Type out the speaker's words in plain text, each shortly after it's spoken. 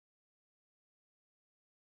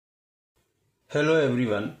Hello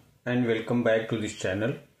everyone and welcome back to this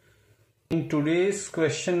channel. In today's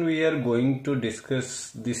question we are going to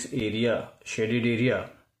discuss this area, shaded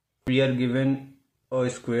area. We are given a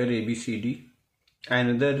square ABCD,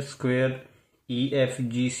 another square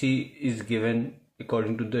EFGC is given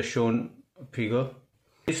according to the shown figure.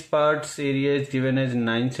 This part's area is given as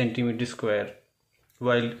 9 cm square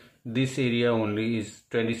while this area only is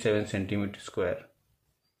 27 cm square.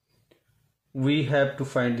 We have to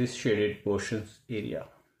find this shaded portions area.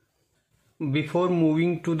 Before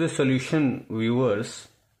moving to the solution, viewers,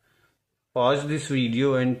 pause this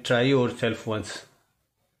video and try yourself once.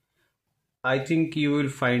 I think you will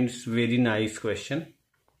find very nice question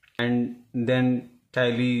and then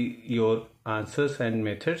tally your answers and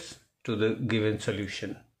methods to the given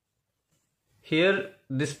solution. Here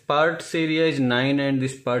this part's area is 9 and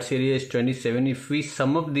this part's area is 27. If we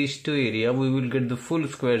sum up these two area, we will get the full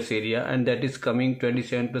square's area, and that is coming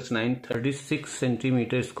 27 plus 9, 36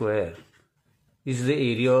 centimeter square is the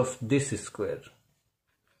area of this square.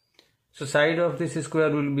 So side of this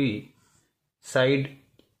square will be side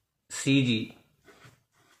CG.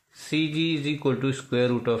 CG is equal to square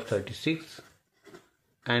root of 36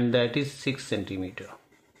 and that is 6 centimeter.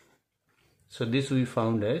 So this we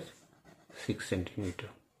found as 6 centimeter.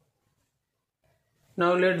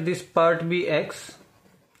 Now let this part be x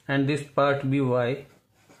and this part be y.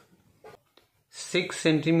 6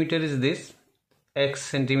 centimeter is this, x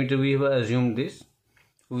centimeter we have assumed this.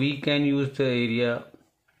 We can use the area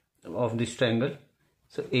of this triangle.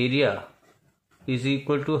 So area is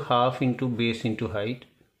equal to half into base into height,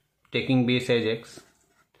 taking base as x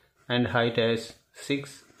and height as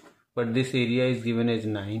 6, but this area is given as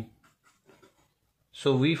 9.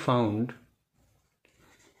 So we found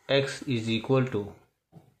x is equal to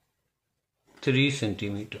 3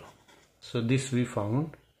 centimeter. So this we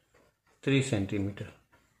found 3 centimeter.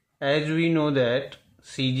 As we know that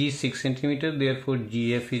CG is 6 centimeter, therefore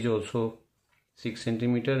GF is also 6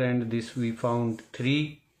 centimeter, and this we found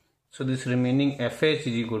 3. So this remaining FH is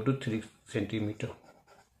equal to 3 centimeter.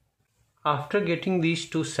 After getting these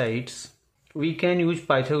two sides, we can use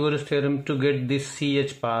Pythagoras theorem to get this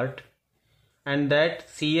CH part, and that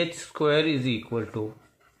CH square is equal to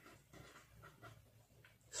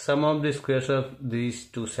sum of the squares of these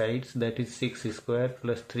two sides, that is 6 square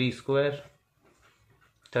plus 3 square.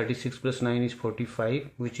 36 plus 9 is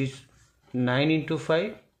 45, which is 9 into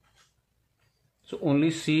 5. So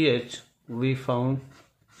only CH we found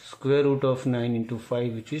square root of 9 into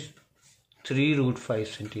 5, which is 3 root 5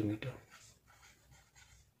 centimeter.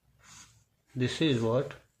 This is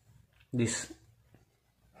what this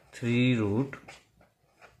 3 root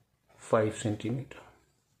 5 centimeter.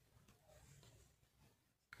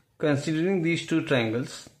 Considering these two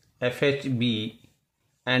triangles FHB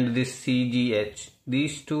and this CGH,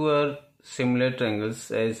 these two are similar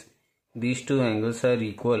triangles as these two angles are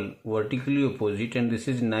equal, vertically opposite, and this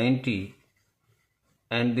is 90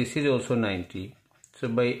 and this is also 90. So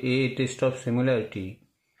by a test of similarity,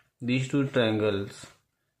 these two triangles,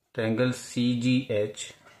 triangle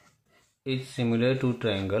CGH is similar to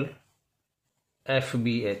triangle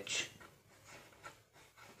FBH,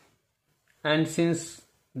 and since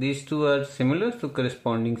these two are similar, so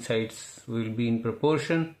corresponding sides will be in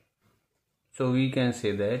proportion. So we can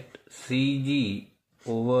say that CG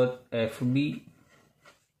over FB,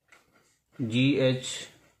 GH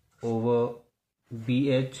over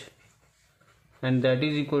BH, and that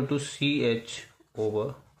is equal to CH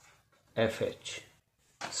over FH.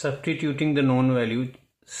 Substituting the known value,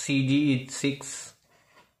 CG is 6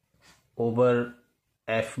 over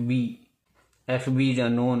FB. FB is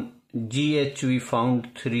unknown. GH we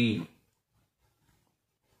found 3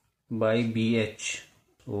 by BH,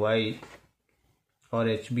 Y or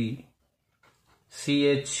HB.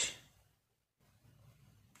 CH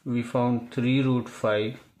we found 3 root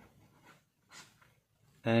 5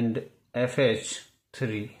 and FH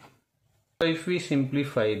 3. So if we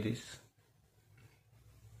simplify this,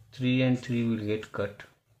 3 and 3 will get cut.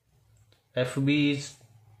 FB is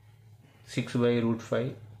 6 by root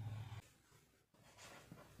 5.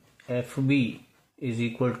 FB is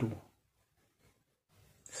equal to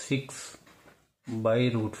 6 by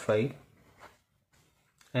root 5,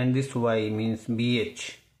 and this Y means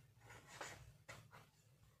BH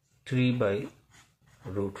 3 by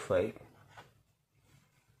root 5.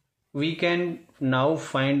 We can now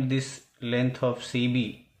find this length of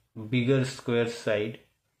CB, bigger square side.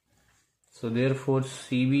 So therefore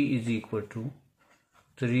CB is equal to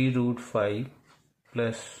 3 root 5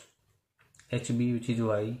 plus HB, which is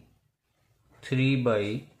Y, 3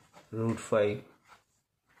 by root 5.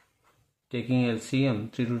 Taking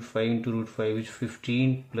LCM, 3 root 5 into root 5 is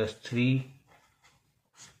 15 plus 3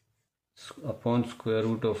 upon square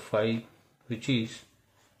root of 5, which is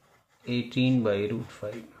 18 by root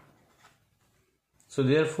 5. So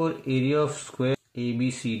therefore area of square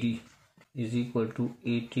ABCD is equal to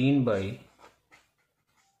 18 by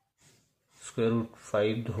square root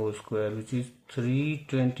 5 the whole square, which is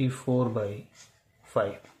 324 by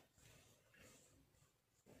 5.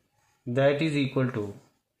 That is equal to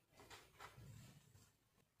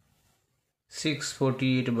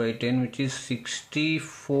 648 by 10, which is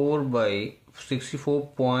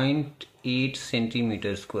 64.8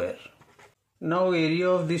 centimeter square. Now area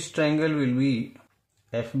of this triangle will be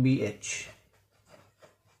FBH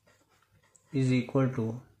is equal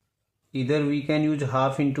to, either we can use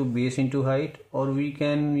half into base into height, or we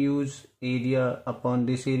can use area upon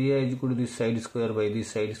this area is equal to this side square by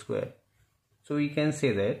this side square. So we can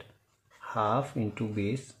say that half into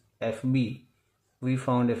base FB, we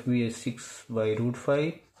found FB as 6 by root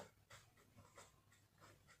 5,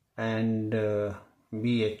 and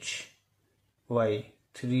BH y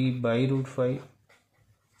 3 by root 5.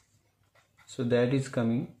 So that is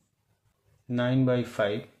coming 9 by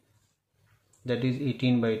 5, that is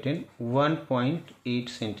 18 by 10, 1.8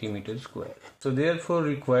 centimeter square. So therefore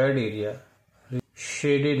required area,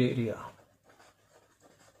 shaded area,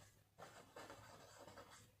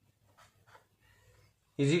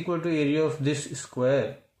 is equal to area of this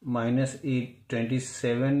square minus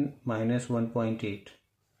 27 minus 1.8.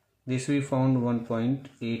 This we found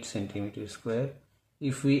 1.8 centimeter square.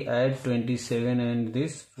 If we add 27 and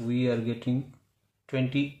this, we are getting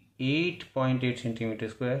 28.8 centimeter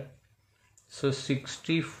square. So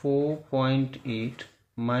 64.8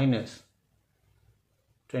 minus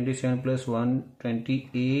 27 plus 1,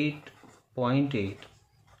 28.8,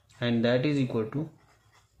 and that is equal to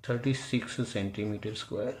 36 centimeter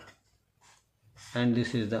square, and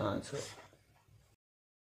this is the answer.